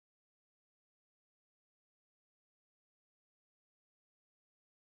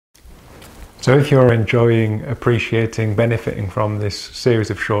So if you're enjoying, appreciating, benefiting from this series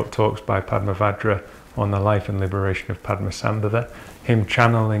of short talks by Padmavajra on the life and liberation of Padmasambhava, him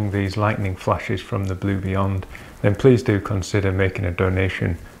channeling these lightning flashes from the blue beyond, then please do consider making a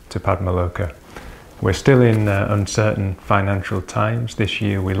donation to Padmaloka. We're still in uncertain financial times. This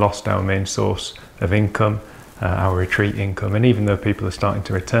year we lost our main source of income, our retreat income, and even though people are starting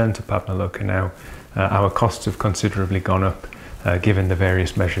to return to Padmaloka now, our costs have considerably gone up given the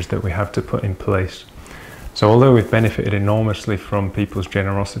various measures that we have to put in place. So although we've benefited enormously from people's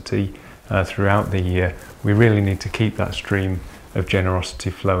generosity throughout the year, we really need to keep that stream of generosity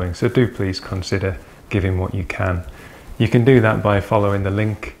flowing. So do please consider giving what you can. You can do that by following the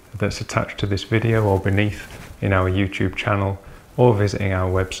link that's attached to this video or beneath in our YouTube channel, or visiting our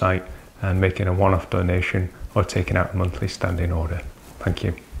website and making a one-off donation or taking out a monthly standing order. Thank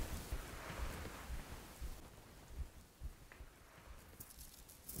you.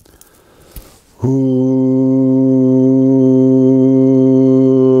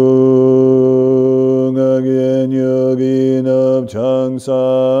 Changsam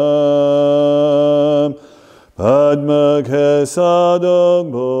Padma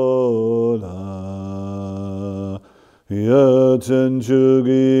Kesadong Bola Yatsen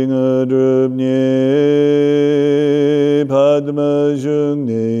Chuging Adrubnye Padma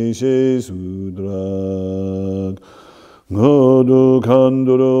Jungne She Sudrak Ngodu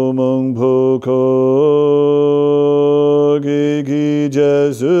Kanduru Mongpoko Kiki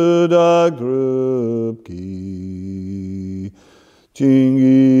Jesudak Drupki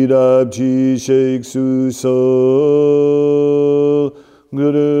Jingi Dabji Sheikh Suso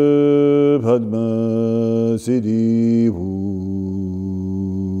Guru Padma Siddhi Hung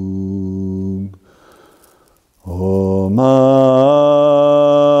Om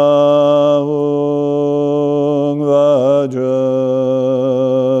Vajra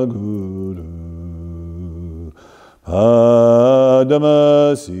Guru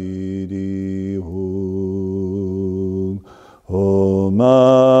Padma Siddhi Hung Om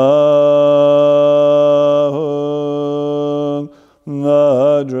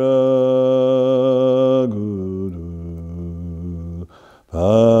Vajra Guru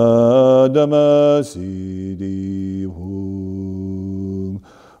Padma Siddhi Hung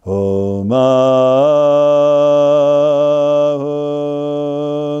Om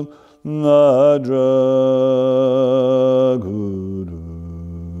Vajra Guru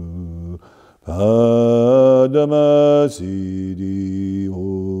Padma Siddhi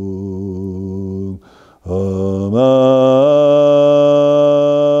Hung Om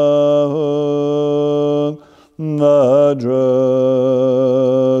Vajra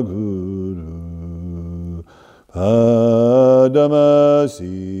Guru Padma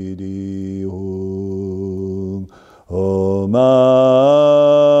Siddhi Hung Om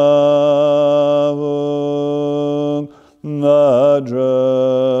Vajra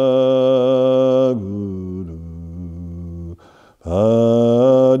Guru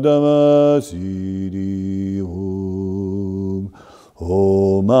Padma Siddhi Hung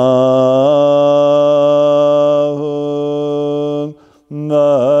Om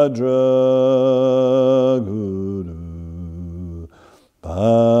Vajra Guru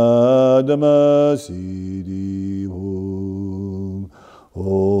Padma Siddhi Hung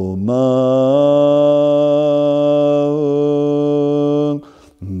Om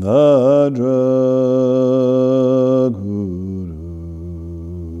Vajra Guru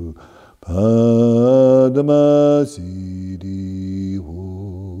Padma Siddhi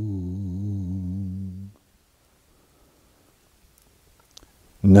Hung.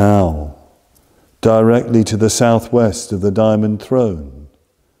 Now, directly to the southwest of the Diamond Throne,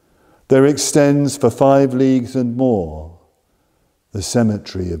 there extends for 5 leagues and more the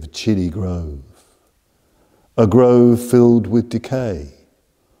cemetery of Chili Grove, a grove filled with decay,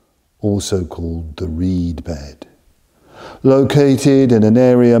 also called the reed bed. Located in an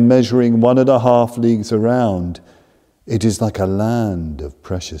area measuring 1.5 leagues around, it is like a land of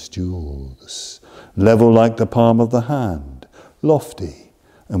precious jewels, level like the palm of the hand, lofty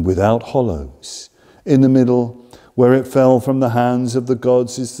and without hollows. In the middle, where it fell from the hands of the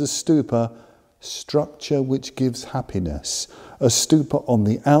gods, is the stupa, structure which gives happiness, a stupa on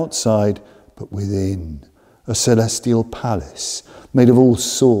the outside, but within, a celestial palace made of all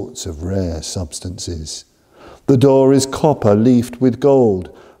sorts of rare substances. The door is copper leafed with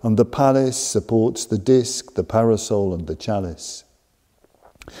gold, and the palace supports the disc, the parasol, and the chalice.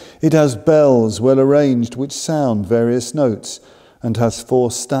 It has bells well arranged which sound various notes, and has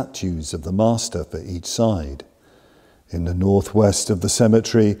 4 statues of the master for each side. In the northwest of the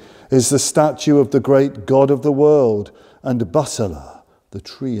cemetery is the statue of the great God of the world, and Basala, the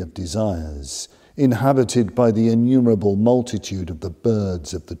tree of desires, inhabited by the innumerable multitude of the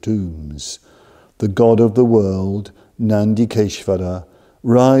birds of the tombs. The god of the world, Nandikeshvara,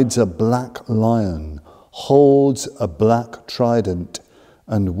 rides a black lion, holds a black trident,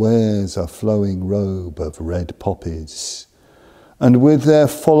 and wears a flowing robe of red poppies. And with their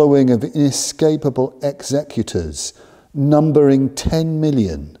following of inescapable executors, numbering 10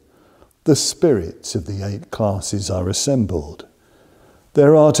 million, the spirits of the 8 classes are assembled.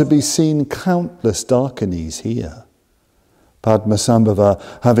 There are to be seen countless Darkinis here.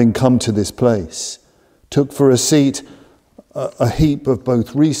 Padmasambhava, having come to this place, took for a seat a heap of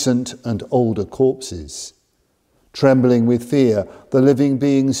both recent and older corpses. Trembling with fear, the living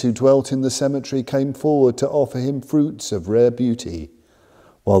beings who dwelt in the cemetery came forward to offer him fruits of rare beauty,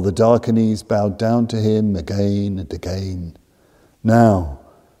 while the Darkinis bowed down to him again and again. Now,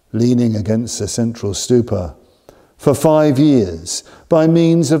 leaning against the central stupa, for 5 years, by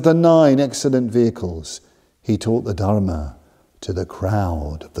means of the 9 excellent vehicles, he taught the Dharma to the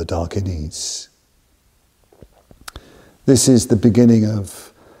crowd of the Darkinis. This is the beginning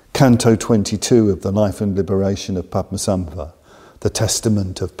of Canto 22 of the Life and Liberation of Padmasambhava, the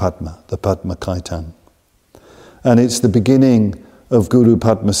Testament of Padma, the Padma Kaitan. And it's the beginning of Guru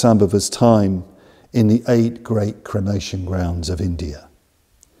Padmasambhava's time in the 8 great cremation grounds of India.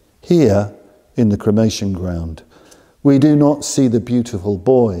 Here, in the cremation ground, we do not see the beautiful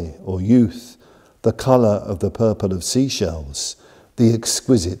boy or youth, the colour of the purple of seashells, the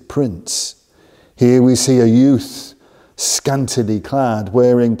exquisite prince. Here we see a youth scantily clad,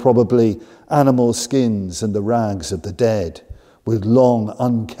 wearing probably animal skins and the rags of the dead, with long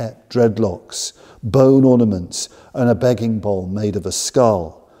unkept dreadlocks, bone ornaments, and a begging bowl made of a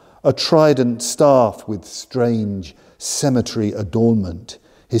skull, a trident staff with strange cemetery adornment.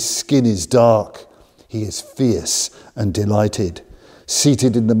 His skin is dark, he is fierce and delighted,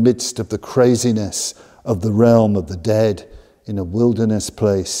 seated in the midst of the craziness of the realm of the dead, in a wilderness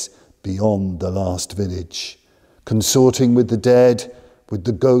place beyond the last village, consorting with the dead, with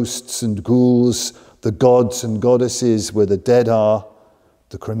the ghosts and ghouls, the gods and goddesses where the dead are,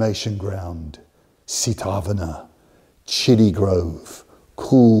 the cremation ground, Sitavana, chilly grove,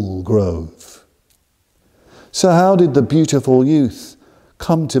 cool grove. So how did the beautiful youth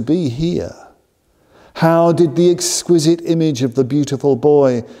come to be here? How did the exquisite image of the beautiful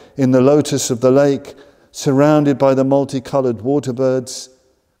boy in the lotus of the lake, surrounded by the multicoloured water birds,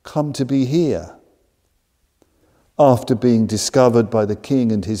 come to be here? After being discovered by the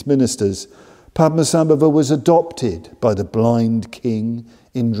king and his ministers, Padmasambhava was adopted by the blind king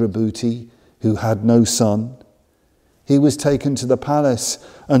Indrabhuti, who had no son. He was taken to the palace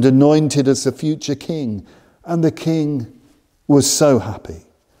and anointed as the future king, and the king was so happy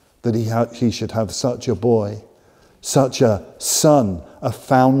that he should have such a boy, such a son, a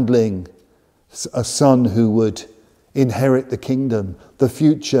foundling, a son who would inherit the kingdom. The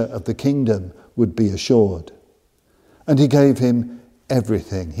future of the kingdom would be assured. And he gave him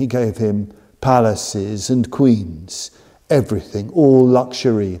everything. He gave him palaces and queens, everything, all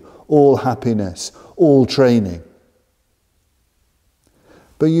luxury, all happiness, all training.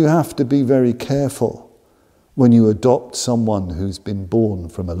 But you have to be very careful when you adopt someone who's been born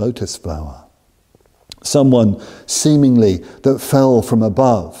from a lotus flower. Someone seemingly that fell from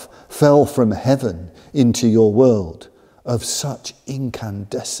above, fell from heaven into your world of such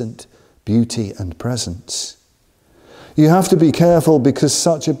incandescent beauty and presence. You have to be careful because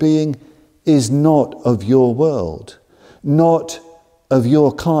such a being is not of your world, not of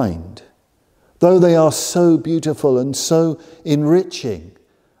your kind. Though they are so beautiful and so enriching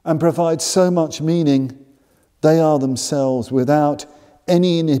and provide so much meaning, they are themselves without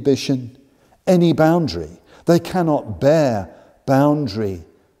any inhibition, any boundary. They cannot bear boundary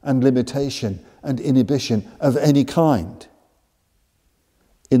and limitation and inhibition of any kind.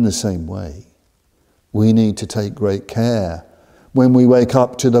 In the same way, we need to take great care when we wake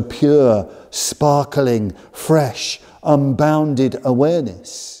up to the pure, sparkling, fresh, unbounded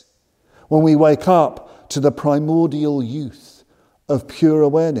awareness. When we wake up to the primordial youth of pure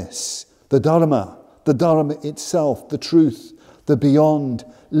awareness, the Dharma itself, the truth, the beyond,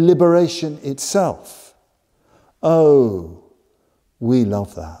 liberation itself. Oh, we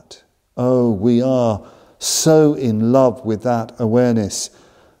love that. Oh, we are so in love with that awareness.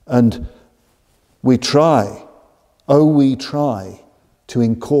 And we try to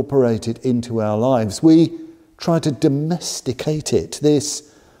incorporate it into our lives. We try to domesticate it,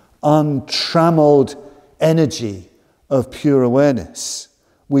 this untrammeled energy of pure awareness.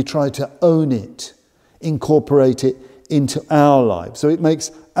 We try to own it, incorporate it into our lives, so it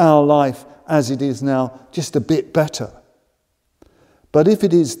makes our life as it is now just a bit better. But if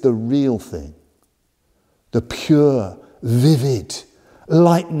it is the real thing, the pure, vivid,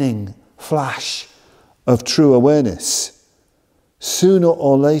 lightning flash of true awareness, sooner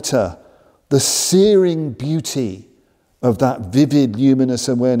or later, the searing beauty of that vivid, luminous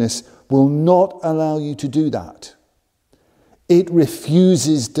awareness will not allow you to do that. It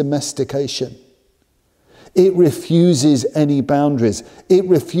refuses domestication. It refuses any boundaries. It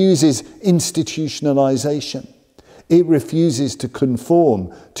refuses institutionalization. It refuses to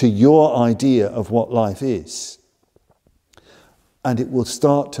conform to your idea of what life is. And it will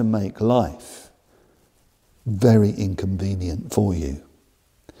start to make life very inconvenient for you.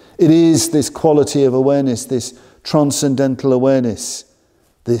 It is this quality of awareness, this transcendental awareness,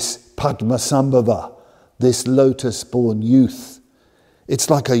 this Padmasambhava, this lotus-born youth. It's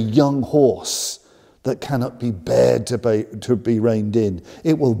like a young horse that cannot be bared to be reined in.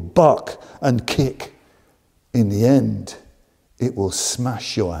 It will buck and kick. In the end, it will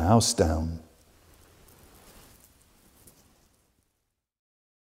smash your house down.